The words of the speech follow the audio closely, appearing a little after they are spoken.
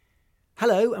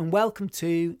Hello and welcome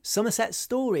to Somerset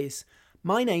Stories.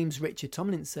 My name's Richard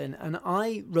Tomlinson and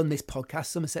I run this podcast,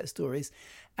 Somerset Stories.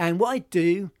 And what I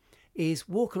do is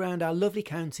walk around our lovely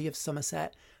county of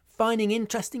Somerset, finding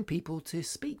interesting people to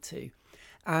speak to.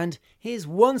 And here's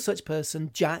one such person,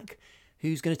 Jack,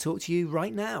 who's going to talk to you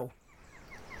right now.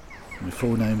 My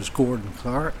full name is Gordon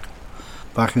Clark.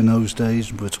 Back in those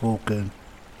days, we're talking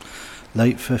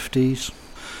late 50s.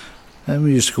 And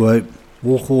we used to go out,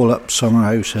 walk all up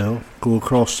Summerhouse Hill, go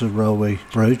across the railway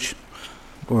bridge,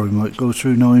 or we might go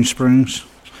through Nine Springs.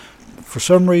 For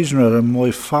some reason or other, my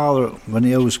father, when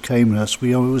he always came with us,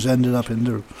 we always ended up in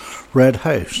the Red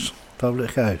House,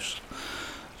 public house.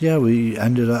 Yeah, we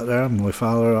ended up there. My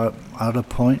father at a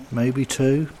point, maybe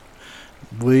two.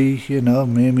 We, me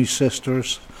and my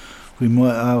sisters, we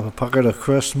might have a packet of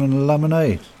crisps and a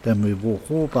lemonade. Then we'd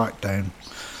walk all back down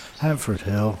Hempford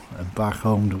Hill and back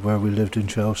home to where we lived in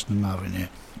Chelston Avenue.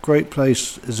 Great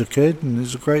place as a kid and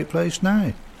it's a great place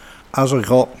now. As I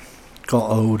got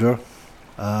older,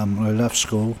 I left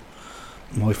school.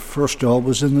 My first job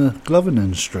was in the gloving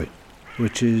industry,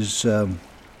 which is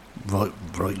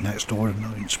right next door to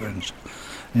Nine Springs,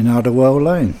 in Adderwell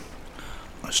Lane.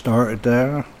 I started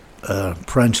there,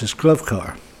 apprentice glove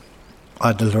cutter. I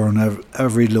had to learn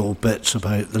every little bits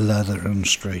about the leather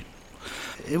industry.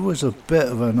 It was a bit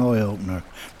of an eye-opener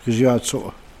because you had sort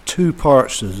of two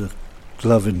parts of the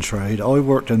gloving trade. I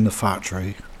worked in the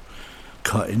factory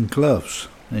cutting gloves,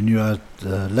 and you had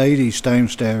the ladies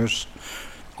downstairs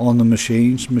on the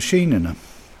machines machining them.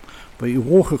 But you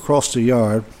walk across the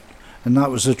yard and that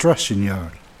was the dressing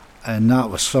yard, and that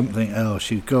was something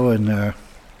else. You go in there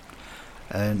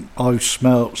and I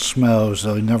smelt smells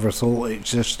I never thought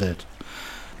existed.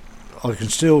 I can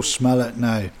still smell it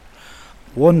now.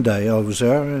 One day I was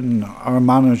there and our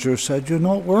manager said, "You're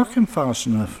not working fast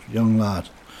enough, young lad."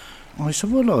 I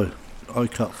said, "Well, I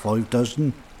cut 5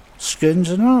 dozen skins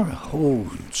an hour."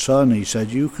 "Oh, son," he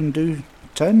said, "you can do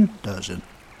 10 dozen."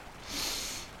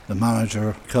 The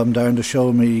manager come down to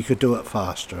show me he could do it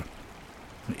faster.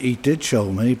 He did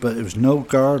show me, but there was no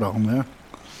guard on there.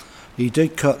 He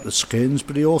did cut the skins,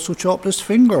 but he also chopped his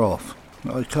finger off.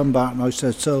 I come back and I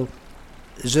said, "So,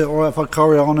 is it alright if I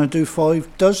carry on and do 5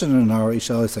 dozen an hour?" He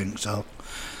said, "I think so."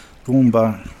 Going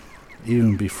back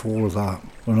even before that,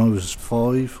 when I was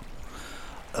 5,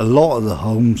 a lot of the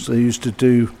homes, they used to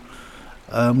do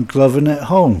gloving at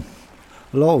home.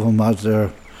 A lot of them had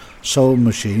their sewing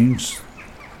machines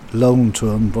loaned to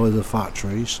them by the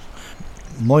factories.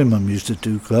 My mum used to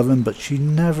do gloving, but she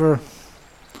didn't have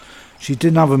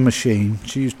a machine.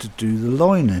 She used to do the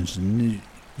linings and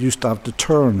used to have to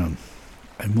turn them.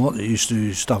 And what they used to do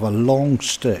is to have a long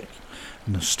stick,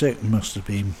 and the stick must have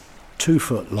been 2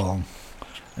 foot long,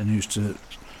 and used to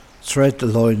thread the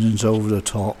linings over the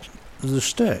top of the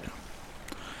stick.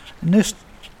 And this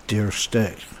dear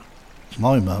stick,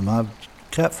 my mum had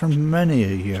kept for many a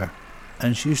year,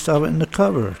 and she used to have it in the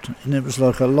cupboard, and it was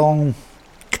like a long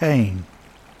cane.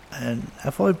 And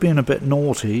if I'd been a bit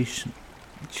naughty,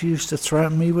 she used to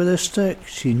threaten me with a stick.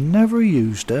 She never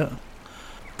used it,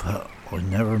 but I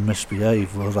never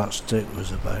misbehaved while that stick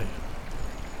was about.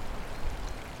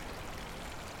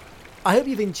 I hope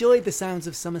you've enjoyed the sounds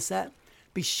of Somerset.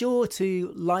 Be sure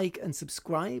to like and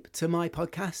subscribe to my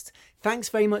podcast. Thanks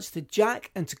very much to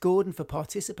Jack and to Gordon for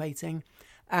participating.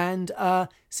 And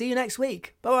see you next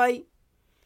week. Bye.